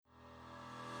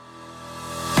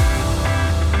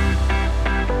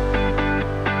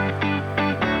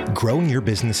Growing your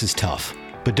business is tough,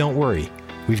 but don't worry,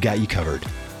 we've got you covered.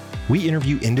 We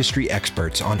interview industry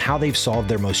experts on how they've solved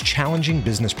their most challenging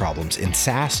business problems in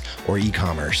SaaS or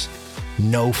e-commerce.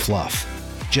 No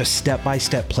fluff, just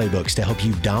step-by-step playbooks to help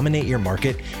you dominate your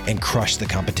market and crush the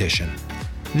competition.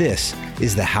 This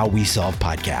is the How We Solve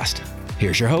podcast.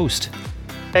 Here's your host.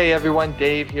 Hey everyone,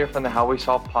 Dave here from the How We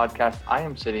Solve podcast. I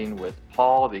am sitting with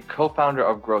Paul, the co-founder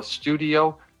of Growth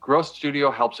Studio. Growth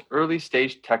Studio helps early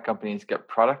stage tech companies get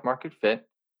product market fit,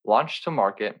 launch to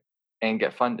market, and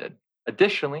get funded.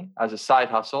 Additionally, as a side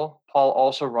hustle, Paul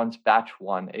also runs Batch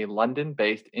One, a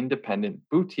London-based independent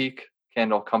boutique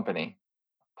candle company.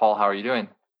 Paul, how are you doing?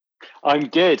 I'm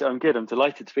good. I'm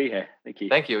delighted to be here. Thank you.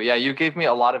 Thank you. Yeah, you gave me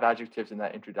a lot of adjectives in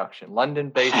that introduction.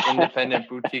 London-based independent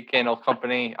boutique candle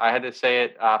company. I had to say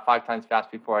it 5 times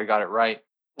fast before I got it right.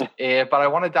 But I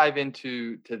want to dive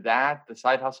into that, the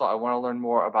side hustle. I want to learn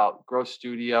more about Growth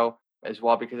Studio as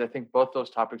well, because I think both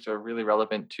those topics are really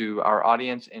relevant to our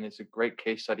audience. And it's a great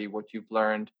case study, what you've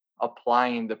learned,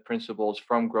 applying the principles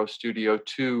from Growth Studio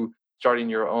to starting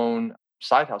your own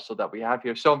side hustle that we have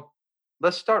here. So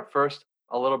let's start first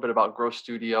a little bit about Growth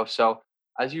Studio. So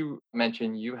as you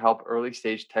mentioned, you help early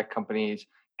stage tech companies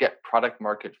get product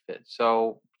market fit.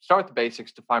 So start with the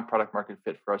basics, define product market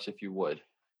fit for us, if you would.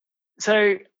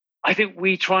 So I think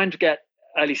we try and get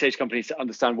early stage companies to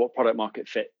understand what product market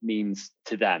fit means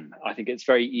to them. I think it's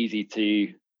very easy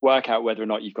to work out whether or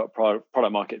not you've got product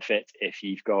market fit if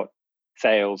you've got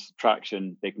sales,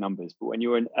 traction, big numbers. But when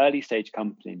you're an early stage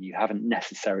company and you haven't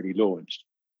necessarily launched,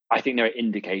 I think there are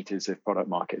indicators of product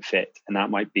market fit. And that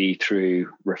might be through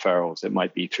referrals. It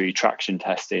might be through traction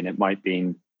testing. It might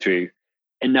be through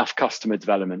enough customer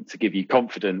development to give you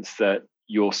confidence that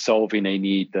you're solving a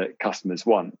need that customers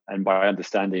want. And by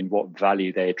understanding what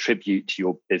value they attribute to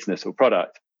your business or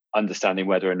product, understanding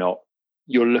whether or not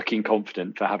you're looking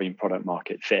confident for having product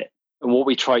market fit. And what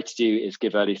we try to do is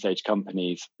give early stage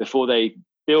companies, before they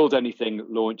build anything,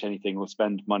 launch anything, or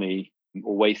spend money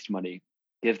or waste money,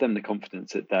 give them the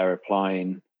confidence that they're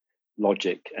applying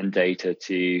logic and data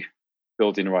to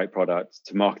building the right product,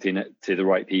 to marketing it to the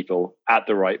right people at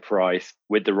the right price,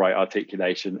 with the right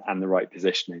articulation and the right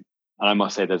positioning. And I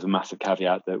must say there's a massive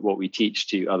caveat that what we teach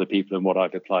to other people and what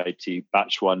I've applied to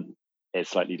Batch One is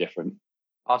slightly different.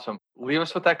 Awesome. Leave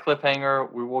us with that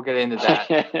cliffhanger. We will get into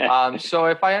that. So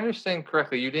if I understand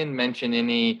correctly, you didn't mention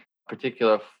any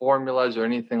particular formulas or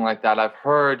anything like that. I've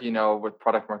heard, with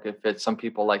product market fit, some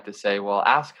people like to say, well,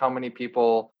 ask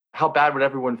how bad would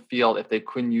everyone feel if they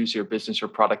couldn't use your business or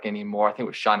product anymore? I think it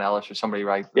was Sean Ellis or somebody,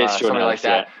 right? Somebody like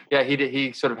that. Yeah,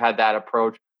 he sort of had that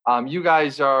approach. You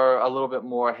guys are a little bit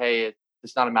more, hey,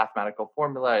 it's not a mathematical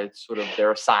formula. It's sort of, there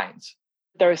are signs.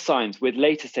 There are signs. With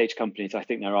later stage companies, I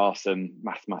think there are some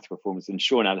mathematical formulas. And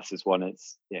Sean Ellis's one,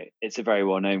 it's a very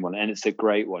well-known one. And it's a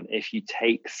great one. If you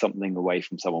take something away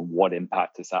from someone, what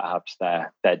impact does that have to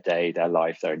their day, their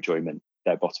life, their enjoyment,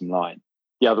 their bottom line?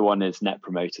 The other one is Net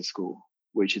Promoter Score,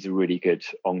 which is a really good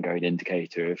ongoing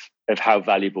indicator of how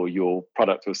valuable your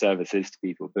product or service is to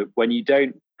people. But when you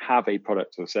don't have a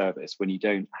product or service, when you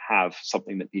don't have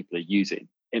something that people are using,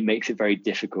 it makes it very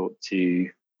difficult to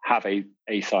have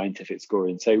a scientific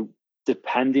scoring. So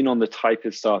depending on the type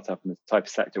of startup and the type of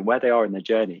sector, where they are in their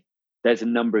journey, there's a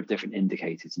number of different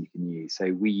indicators you can use.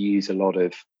 So we use a lot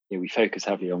of, we focus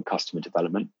heavily on customer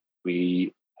development.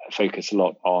 We focus a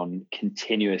lot on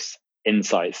continuous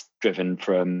insights driven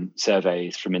from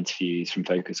surveys, from interviews, from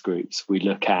focus groups. We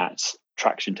look at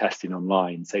traction testing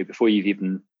online. So before you've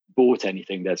even bought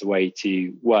anything, there's a way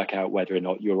to work out whether or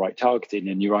not your right targeting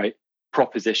and your right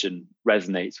proposition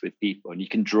resonates with people. And you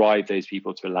can drive those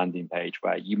people to a landing page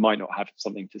where you might not have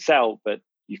something to sell, but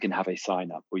you can have a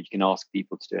sign up or you can ask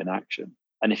people to do an action.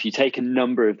 And if you take a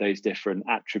number of those different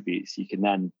attributes, you can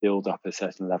then build up a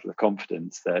certain level of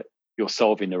confidence that you're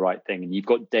solving the right thing and you've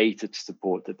got data to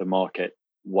support that the market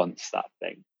wants that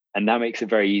thing. And that makes it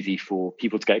very easy for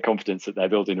people to get confidence that they're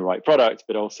building the right product.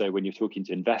 But also when you're talking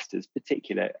to investors,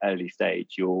 particularly early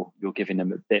stage, you're giving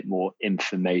them a bit more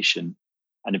information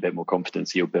and a bit more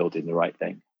confidence that you're building the right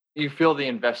thing. You feel the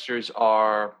investors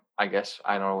are, I guess,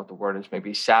 I don't know what the word is,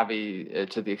 maybe savvy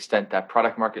to the extent that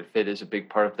product market fit is a big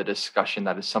part of the discussion.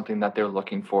 That is something that they're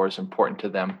looking for, is important to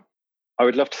them. I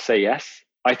would love to say yes.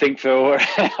 I think for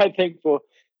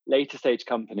later stage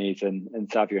companies and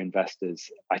savvier investors,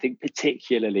 I think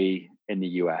particularly in the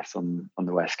US on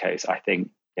the West Coast, I think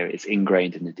it's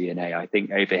ingrained in the DNA. I think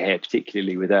over here,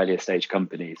 particularly with earlier stage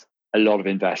companies, a lot of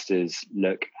investors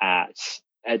look at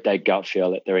their gut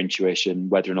feel, at their intuition,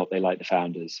 whether or not they like the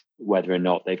founders, whether or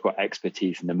not they've got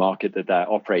expertise in the market that they're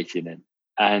operating in.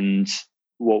 And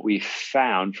what we've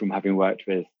found from having worked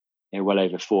with well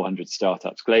over 400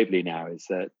 startups globally now, is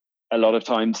that a lot of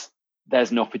times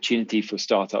there's an opportunity for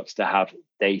startups to have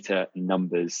data and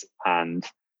numbers and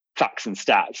facts and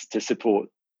stats to support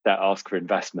their ask for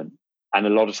investment. And a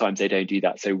lot of times they don't do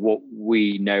that. So what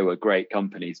we know are great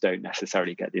companies don't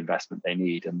necessarily get the investment they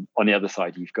need. And on the other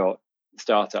side, you've got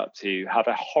startups who have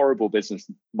a horrible business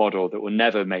model that will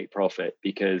never make profit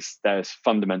because there's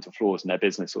fundamental flaws in their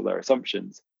business or their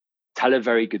assumptions. Tell a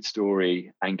very good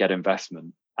story and get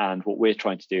investment. And what we're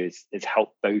trying to do is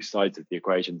help both sides of the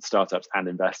equation, startups and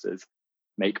investors,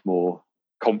 make more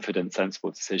confident,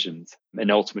 sensible decisions,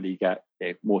 and ultimately get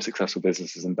more successful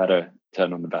businesses and better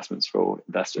return on investments for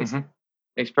investors. Mm-hmm.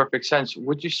 Makes perfect sense.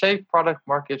 Would you say product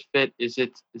market fit, is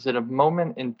it a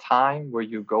moment in time where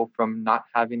you go from not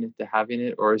having it to having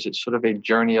it, or is it sort of a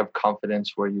journey of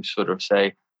confidence where you sort of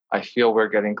say, I feel we're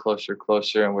getting closer,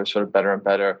 and we're sort of better and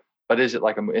better? But is it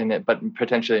like but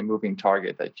potentially a moving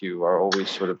target that you are always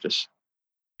sort of just?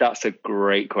 That's a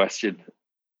great question.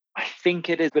 I think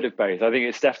it is a bit of both. I think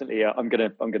it's definitely. I'm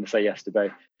gonna say yes to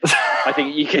both. I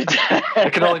think you could.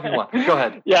 It can only be one. Go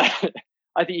ahead. Yeah,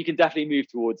 I think you can definitely move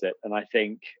towards it, and I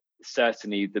think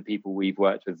certainly the people we've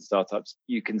worked with, the startups,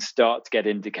 you can start to get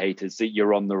indicators that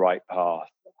you're on the right path,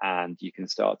 and you can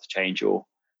start to change your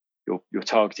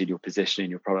targeting, your positioning,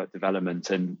 your product development,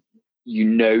 and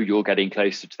you're getting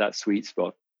closer to that sweet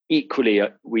spot. Equally,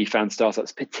 we found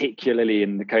startups, particularly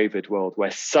in the COVID world,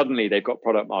 where suddenly they've got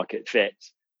product market fit.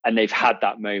 And they've had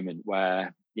that moment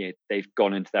where they've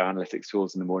gone into their analytics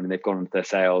tools in the morning, they've gone into their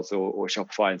sales or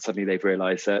Shopify, and suddenly they've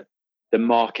realized that the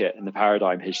market and the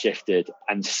paradigm has shifted,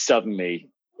 and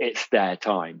suddenly it's their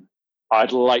time.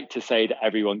 I'd like to say that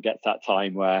everyone gets that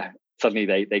time where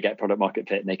suddenly they get product market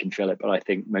fit and they can feel it, but I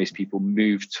think most people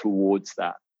move towards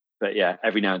that. But yeah,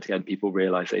 every now and again, people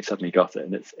realize they've suddenly got it,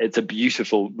 and it's a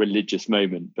beautiful religious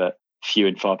moment, but few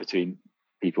and far between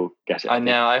people get it. I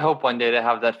know. I hope one day to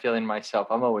have that feeling myself.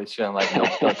 I'm always feeling like,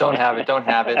 no, don't have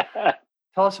it.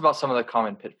 Tell us about some of the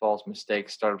common pitfalls,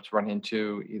 mistakes startups run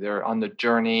into, either on the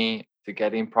journey to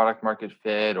getting product market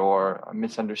fit or a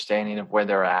misunderstanding of where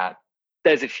they're at.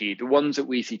 There's a few. The ones that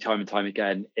we see time and time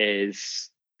again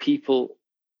is people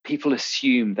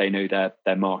assume they know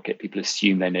their market. People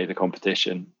assume they know the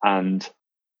competition. And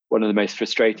one of the most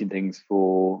frustrating things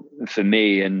for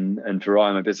me and for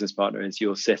Ryan, my business partner, is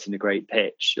you'll sit in a great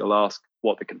pitch. You'll ask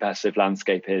what the competitive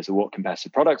landscape is or what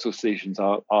competitive products or solutions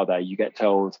are there. You get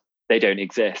told they don't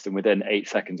exist. And within 8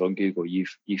 seconds on Google, you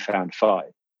found 5.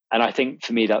 And I think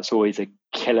for me, that's always a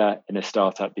killer in a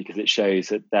startup because it shows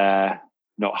that they're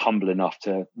not humble enough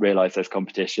to realize there's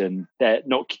competition. They're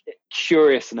not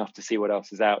curious enough to see what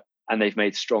else is out. And they've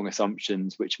made strong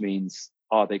assumptions, which means,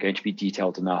 are they going to be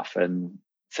detailed enough and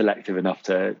selective enough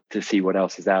to see what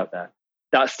else is out there?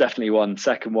 That's definitely one.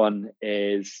 Second one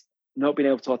is not being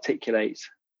able to articulate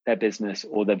their business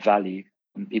or their value.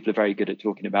 And people are very good at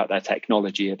talking about their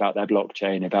technology, about their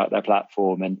blockchain, about their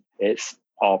platform. And it's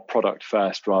our product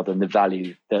first rather than the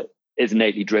value that is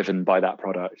innately driven by that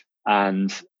product.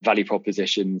 And value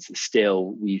propositions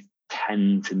still, we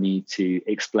tend to need to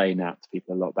explain that to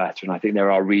people a lot better. And I think there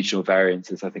are regional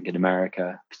variances. I think in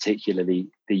America, particularly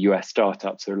the US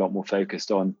startups, are a lot more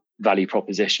focused on value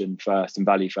proposition first and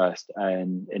value first.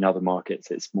 And in other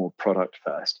markets, it's more product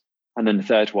first. And then the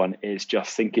third one is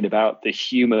just thinking about the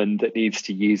human that needs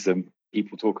to use them.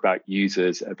 People talk about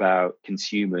users, about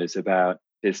consumers, about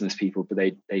business people, but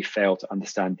they fail to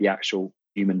understand the actual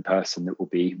human person that will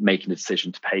be making a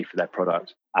decision to pay for their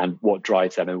product and what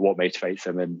drives them and what motivates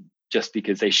them. And just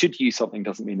because they should use something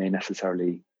doesn't mean they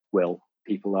necessarily will.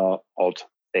 People are odd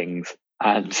things,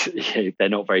 and they're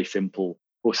not very simple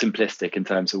or simplistic in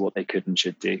terms of what they could and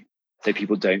should do. So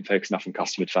people don't focus enough on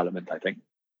customer development, I think.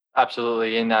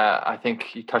 Absolutely. And I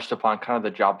think you touched upon kind of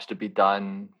the jobs to be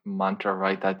done mantra,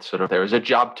 right? That sort of, there is a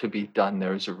job to be done.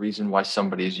 There is a reason why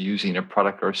somebody is using a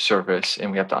product or a service,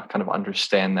 and we have to kind of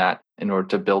understand that in order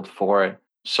to build for it.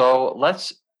 So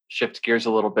let's shift gears a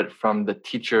little bit from the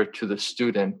teacher to the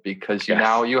student, because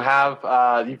now you have,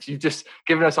 you've just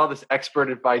given us all this expert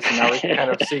advice, and now we can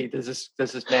kind of see, does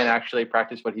this man actually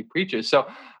practice what he preaches? So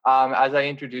as I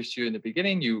introduced you in the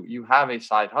beginning, you have a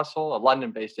side hustle, a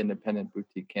London-based independent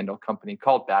boutique candle company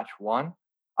called Batch One.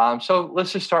 So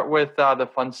let's just start with the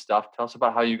fun stuff. Tell us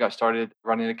about how you got started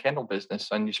running a candle business.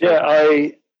 And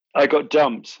I got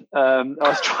dumped. I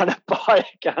was trying to buy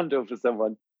a candle for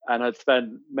someone, and I'd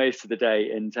spent most of the day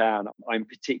in town. I'm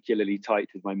particularly tight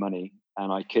with my money,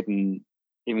 and I couldn't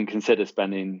even consider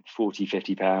spending 40,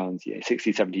 50 pounds, $60,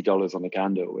 $70 on a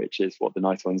candle, which is what the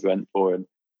nice ones went for. And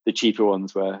the cheaper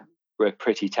ones were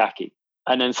pretty tacky.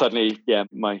 And then suddenly,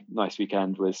 my nice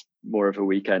weekend was more of a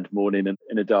weekend morning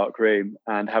in a dark room.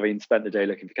 And having spent the day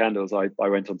looking for candles, I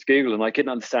went onto Google and I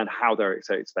couldn't understand how they're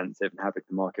so expensive and how big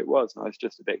the market was. And I was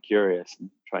just a bit curious and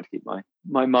trying to keep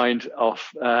my mind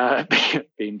off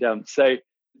being dumped. So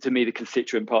to me, the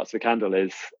constituent parts of a candle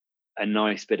is a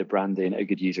nice bit of branding, a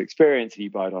good user experience, and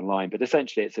you buy it online. But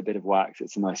essentially, it's a bit of wax,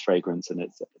 it's a nice fragrance, and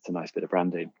it's a nice bit of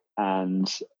branding.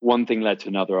 And one thing led to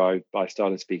another. I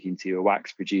started speaking to a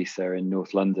wax producer in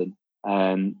North London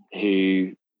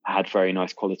who had very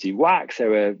nice quality wax. They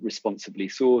were responsibly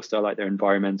sourced. I like their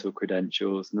environmental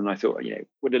credentials. And then I thought,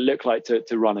 would it look like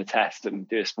to run a test and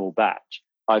do a small batch?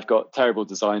 I've got terrible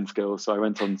design skills. So I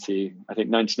went on to, I think,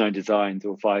 99 Designs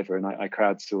or Fiverr, and I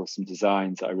crowdsourced some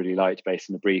designs that I really liked based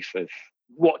on a brief of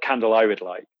what candle I would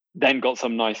like. Then got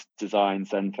some nice designs,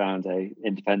 then found a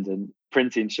independent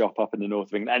printing shop up in the north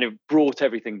of England, and it brought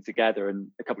everything together. And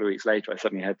a couple of weeks later, I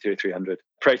suddenly had 200 or 300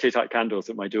 prototype candles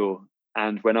at my door.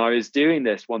 And when I was doing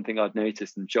this, one thing I'd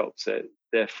noticed in shops, that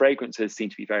the fragrances seem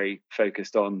to be very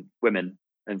focused on women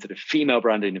and sort of female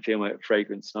branding and female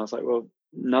fragrance. And I was like, well,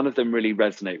 none of them really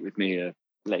resonate with me, a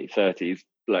late 30s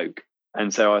bloke.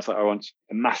 And so I was like, I want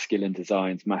masculine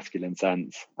designs, masculine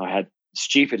scents. I had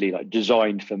stupidly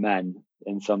designed for men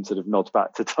in some sort of nod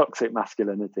back to toxic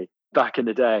masculinity. Back in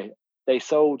the day, they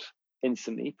sold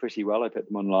instantly pretty well. I put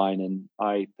them online and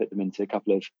I put them into a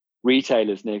couple of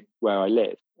retailers near where I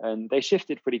live. And they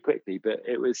shifted pretty quickly, but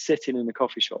it was sitting in the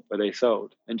coffee shop where they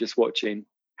sold and just watching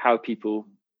how people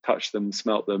touched them,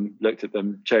 smelt them, looked at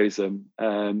them, chose them.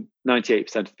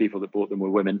 98% of the people that bought them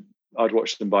were women. I'd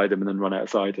watch them buy them and then run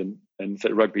outside and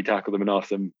sort of rugby tackle them and ask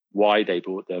them why they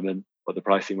bought them and what the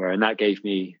pricing were. And that gave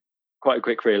me quite a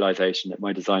quick realization that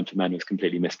my design for men was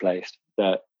completely misplaced,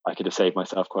 that I could have saved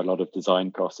myself quite a lot of design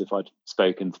costs if I'd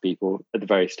spoken to people at the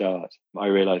very start. I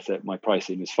realized that my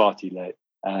pricing was far too low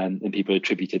and people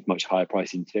attributed much higher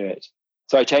pricing to it.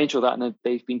 So I changed all that, and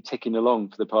they've been ticking along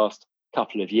for the past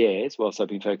couple of years whilst I've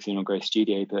been focusing on Growth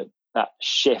Studio. But that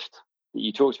shift that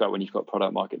you talked about when you've got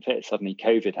product market fit, suddenly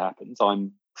COVID happens.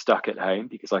 I'm stuck at home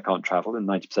because I can't travel, and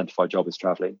 90% of my job is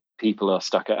traveling. People are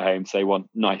stuck at home, so they want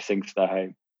nice things for their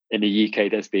home. In the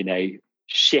UK, there's been a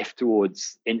shift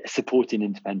towards supporting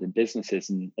independent businesses,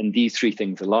 and these three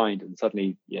things aligned, and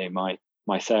suddenly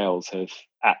my sales have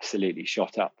absolutely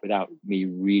shot up without me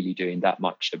really doing that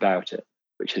much about it,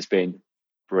 which has been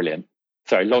brilliant.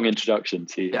 Sorry, long introduction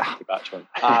to Batch One.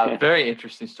 Very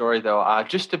interesting story, though.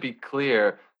 Just to be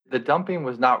clear, the dumping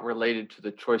was not related to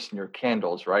the choice in your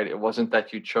candles, right? It wasn't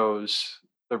that you chose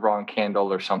the wrong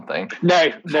candle or something.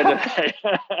 No.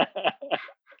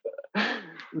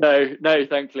 No,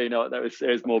 thankfully not. It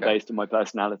was more based on my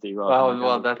personality.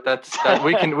 Well, that's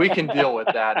we can deal with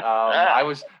that. I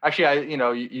was actually,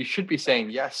 you should be saying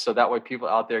yes, so that way people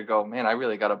out there go, man, I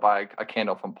really got to buy a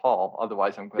candle from Paul.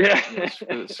 Otherwise, I'm going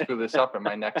to screw this up in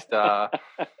my next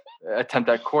attempt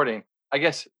at courting. I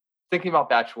guess thinking about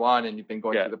Batch One, and you've been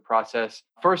going through the process.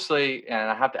 Firstly, and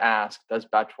I have to ask, does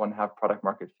Batch One have product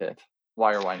market fit?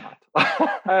 Why or why not?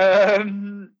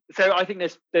 So I think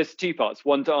there's two parts.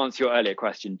 One, to answer your earlier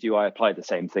question, do I apply the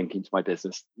same thinking to my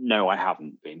business? No, I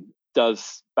haven't been.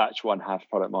 Does Batch One have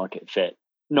product market fit?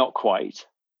 Not quite.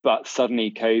 But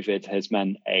suddenly COVID has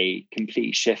meant a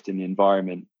complete shift in the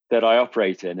environment that I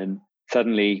operate in. And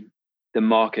suddenly the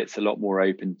market's a lot more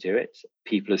open to it.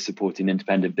 People are supporting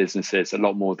independent businesses a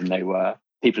lot more than they were.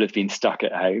 People have been stuck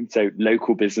at home. So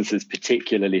local businesses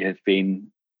particularly have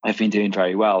been doing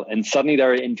very well. And suddenly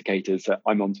there are indicators that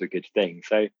I'm onto a good thing.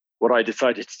 So what I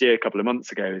decided to do a couple of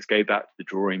months ago is go back to the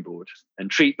drawing board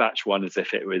and treat Batch One as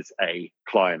if it was a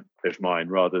client of mine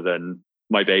rather than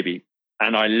my baby.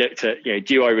 And I looked at,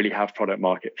 do I really have product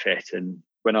market fit? And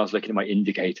when I was looking at my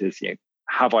indicators,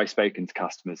 have I spoken to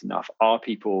customers enough? Are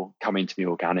people coming to me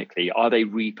organically? Are they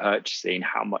repurchasing?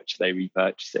 How much are they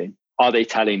repurchasing? Are they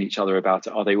telling each other about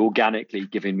it? Are they organically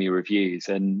giving me reviews?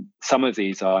 And some of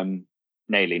these I'm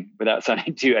nailing without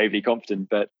sounding too overly confident,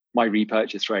 but my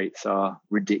repurchase rates are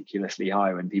ridiculously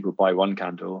high. When people buy one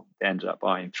candle, they ended up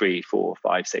buying 3, 4,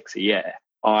 5, 6 a year.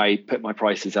 I put my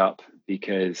prices up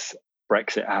because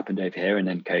Brexit happened over here and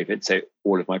then COVID. So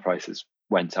all of my prices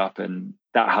went up, and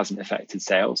that hasn't affected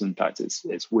sales. In fact,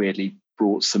 it's weirdly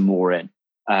brought some more in.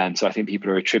 So I think people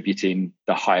are attributing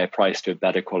the higher price to a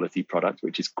better quality product,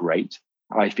 which is great.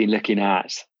 I've been looking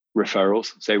at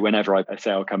referrals. So whenever a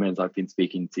sale comes in, I've been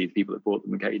speaking to people that bought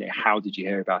them and go, how did you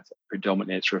hear about it?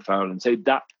 Predominantly it's referral. And so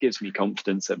that gives me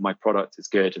confidence that my product is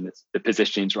good and the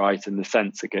positioning's right and the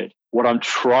scents are good. What I'm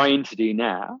trying to do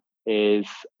now is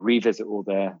revisit all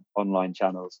their online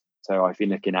channels. So I've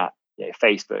been looking at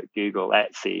Facebook, Google,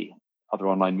 Etsy, other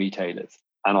online retailers.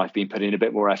 And I've been putting a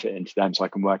bit more effort into them so I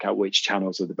can work out which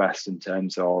channels are the best in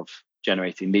terms of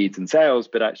generating leads and sales,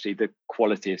 but actually the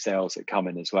quality of sales that come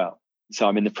in as well. So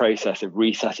I'm in the process of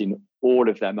resetting all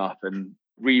of them up and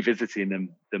revisiting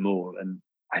them all. And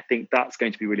I think that's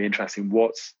going to be really interesting.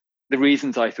 What's the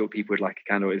reasons I thought people would like a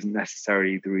candle isn't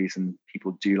necessarily the reason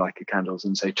people do like a candles.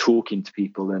 And so talking to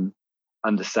people and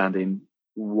understanding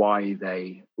why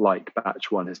they like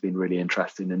batch one has been really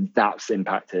interesting. And that's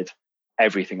impacted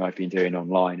everything I've been doing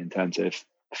online in terms of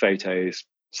photos,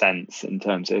 scents, in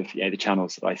terms of the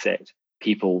channels that I sit.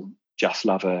 People just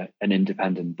love an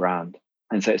independent brand.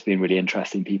 And so it's been really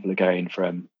interesting. People are going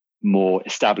from more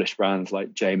established brands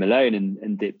like Jo Malone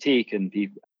and Diptyque and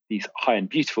these high-end,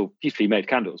 beautifully made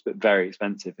candles, but very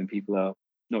expensive. And people are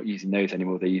not using those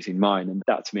anymore. They're using mine. And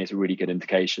that to me is a really good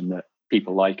indication that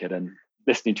people like it. And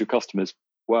listening to customers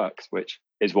works, which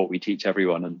is what we teach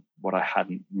everyone and what I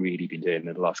hadn't really been doing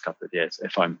in the last couple of years,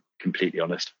 if I'm completely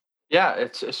honest. Yeah,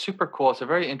 it's super cool. It's a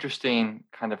very interesting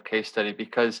kind of case study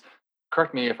because,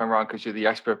 correct me if I'm wrong because you're the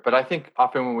expert, but I think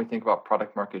often when we think about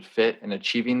product market fit and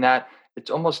achieving that, it's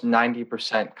almost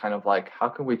 90% kind of like, how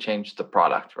can we change the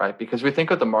product, right? Because we think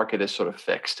of the market as sort of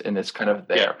fixed and it's kind of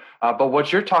there. But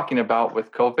what you're talking about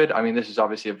with COVID, I mean, this is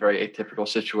obviously a very atypical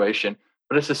situation,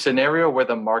 but it's a scenario where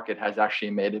the market has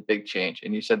actually made a big change.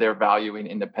 And you said they're valuing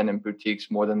independent boutiques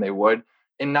more than they would.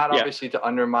 And not obviously to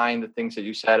undermine the things that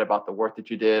you said about the work that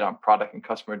you did on product and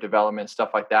customer development,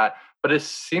 stuff like that. But it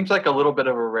seems like a little bit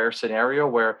of a rare scenario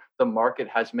where the market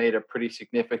has made a pretty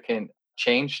significant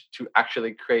change to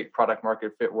actually create product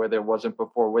market fit where there wasn't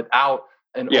before without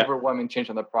an overwhelming change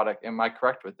on the product. Am I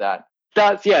correct with that?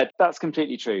 That's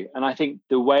completely true. And I think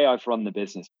the way I've run the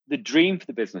business, the dream for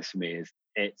the business for me is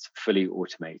it's fully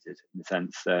automated in the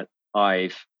sense that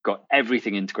I've got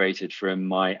everything integrated from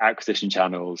my acquisition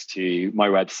channels to my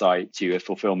website to a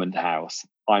fulfillment house.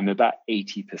 I'm about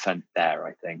 80% there,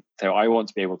 I think. So I want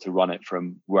to be able to run it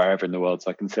from wherever in the world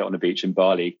so I can sit on a beach in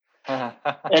Bali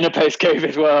in a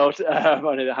post-COVID world. I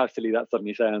know how silly that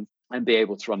suddenly sounds, and be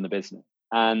able to run the business.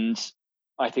 And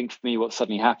I think for me, what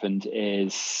suddenly happened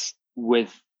is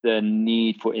with the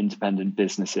need for independent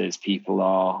businesses, people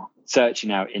are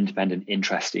searching out independent,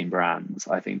 interesting brands.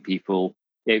 I think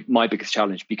my biggest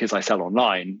challenge, because I sell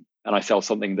online and I sell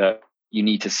something that you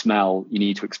need to smell, you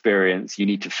need to experience, you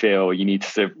need to feel, you need to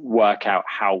sort of work out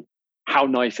how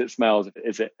nice it smells.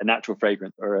 Is it a natural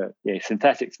fragrance or a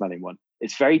synthetic smelling one?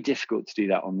 It's very difficult to do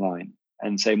that online.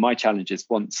 And so my challenge is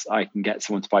once I can get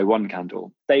someone to buy one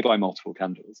candle, they buy multiple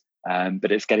candles,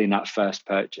 but it's getting that first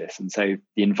purchase. And so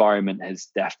the environment has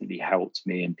definitely helped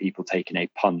me and people taking a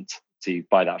punt to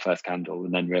buy that first candle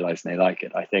and then realizing they like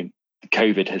it. I think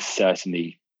COVID has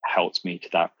certainly helped me to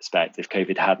that respect. If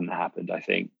COVID hadn't happened, I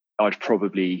think I'd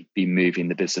probably be moving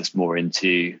the business more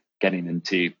into getting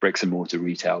into bricks and mortar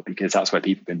retail because that's where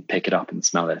people can pick it up and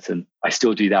smell it. And I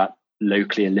still do that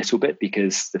locally a little bit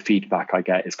because the feedback I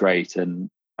get is great and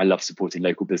I love supporting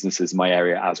local businesses in my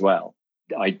area as well.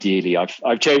 Ideally,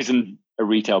 I've chosen a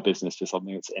retail business for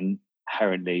something that's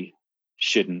inherently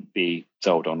shouldn't be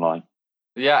sold online.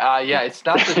 Yeah, it's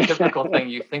not the typical thing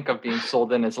you think of being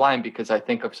sold in as line because I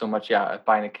think of so much,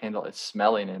 buying a candle, it's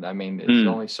smelling it. I mean, it's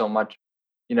only so much,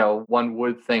 one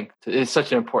would think it's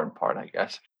such an important part, I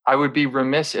guess. I would be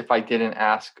remiss if I didn't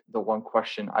ask the one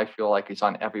question I feel like is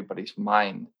on everybody's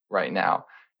mind right now.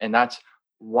 And that's,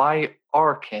 why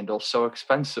are candles so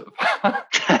expensive?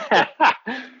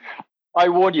 I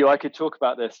warn you, I could talk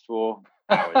about this for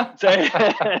hours. So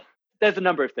there's a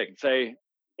number of things. So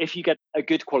if you get a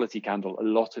good quality candle, a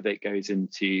lot of it goes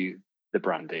into the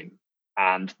branding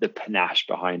and the panache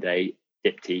behind a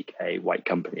Diptyque, a White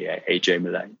Company, a Jo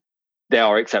Malone. They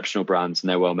are exceptional brands and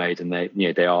they're well made and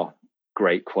they are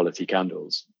great quality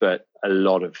candles, but a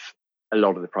lot of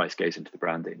the price goes into the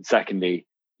branding. Secondly,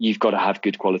 you've got to have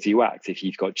good quality wax. If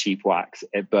you've got cheap wax,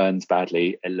 it burns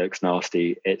badly, it looks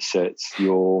nasty, it soots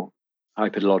I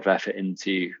put a lot of effort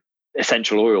into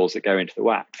essential oils that go into the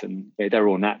wax, and they're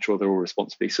all natural, they're all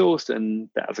responsibly sourced, and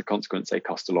as a consequence, they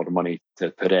cost a lot of money to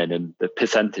put in, and the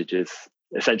percentages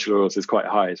essential oils is quite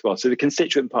high as well. So the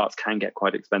constituent parts can get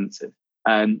quite expensive.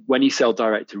 When you sell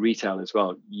direct to retail as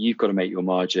well, you've got to make your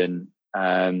margin.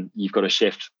 You've got to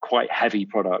shift quite heavy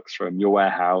products from your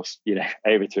warehouse,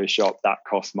 over to a shop. That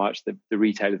costs much. The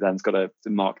retailer then's got to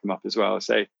mark them up as well.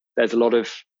 So there's a lot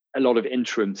of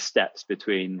interim steps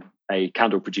between a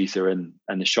candle producer and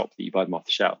the shop that you buy them off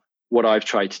the shelf. What I've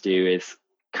tried to do is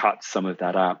cut some of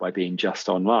that out by being just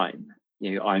online.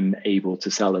 I'm able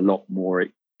to sell a lot more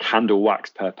candle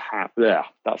wax per pack.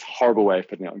 That's a horrible way of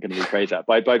putting it. I'm going to rephrase that.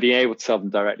 By being able to sell them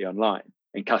directly online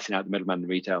and cutting out the middleman and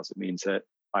retails, it means that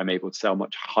I'm able to sell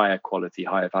much higher quality,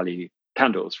 higher value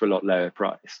candles for a lot lower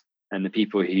price. And the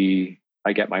people who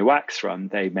I get my wax from,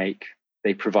 they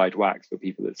provide wax for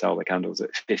people that sell the candles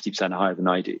at 50% higher than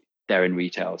I do. They're in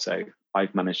retail. So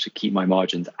I've managed to keep my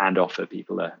margins and offer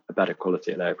people a better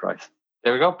quality at lower price.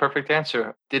 There we go. Perfect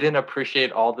answer. Didn't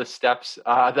appreciate all the steps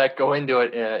that go into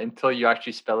it until you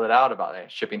actually spell it out about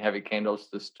shipping heavy candles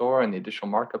to the store and the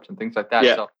additional markups and things like that.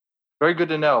 Yeah. So very good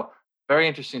to know. Very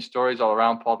interesting stories all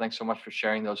around, Paul. Thanks so much for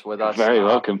sharing those with us. Very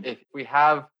welcome. If we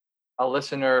have a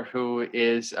listener who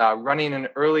is running an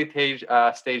early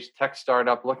stage tech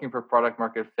startup looking for product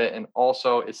market fit and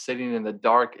also is sitting in the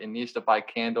dark and needs to buy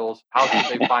candles, how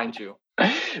can they find you?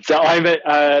 So I'm at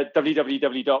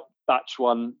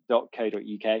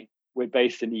www.batch1.co.uk. We're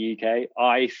based in the UK.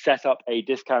 I set up a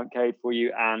discount code for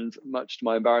you, and much to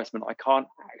my embarrassment, I can't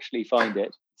actually find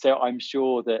it. So I'm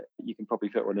sure that you can probably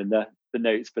put one in the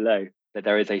notes below, that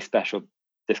there is a special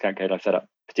discount code I've set up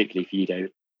particularly for you,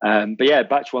 David. But yeah,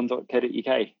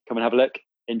 batch1.co.uk. Come and have a look.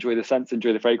 Enjoy the scents,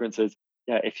 enjoy the fragrances.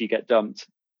 Yeah, if you get dumped,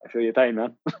 I feel your pain,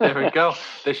 man. There we go.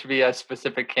 There should be a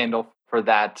specific candle for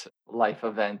that life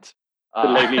event. The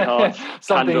Lonely Hearts.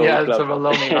 Something, yeah, sort of a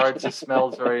Lonely Hearts. It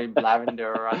smells very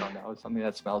lavender, or I don't know, something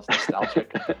that smells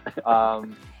nostalgic.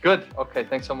 Good. Okay.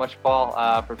 Thanks so much, Paul,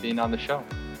 for being on the show.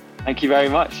 Thank you very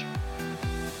much.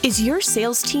 Is your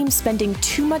sales team spending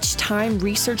too much time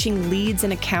researching leads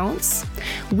and accounts?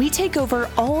 We take over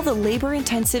all the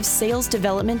labor-intensive sales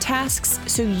development tasks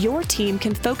so your team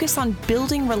can focus on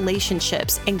building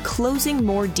relationships and closing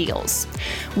more deals.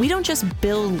 We don't just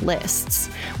build lists.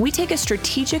 We take a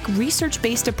strategic,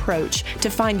 research-based approach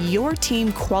to find your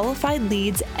team qualified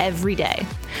leads every day.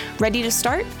 Ready to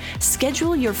start?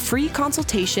 Schedule your free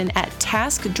consultation at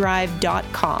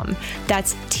taskdrive.com.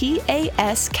 That's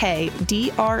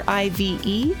taskdrive.com.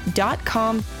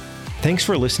 Thanks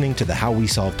for listening to the How We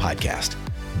Solve podcast.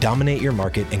 Dominate your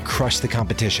market and crush the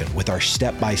competition with our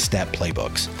step-by-step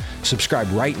playbooks. Subscribe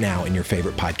right now in your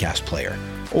favorite podcast player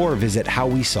or visit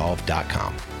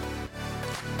howwesolve.com.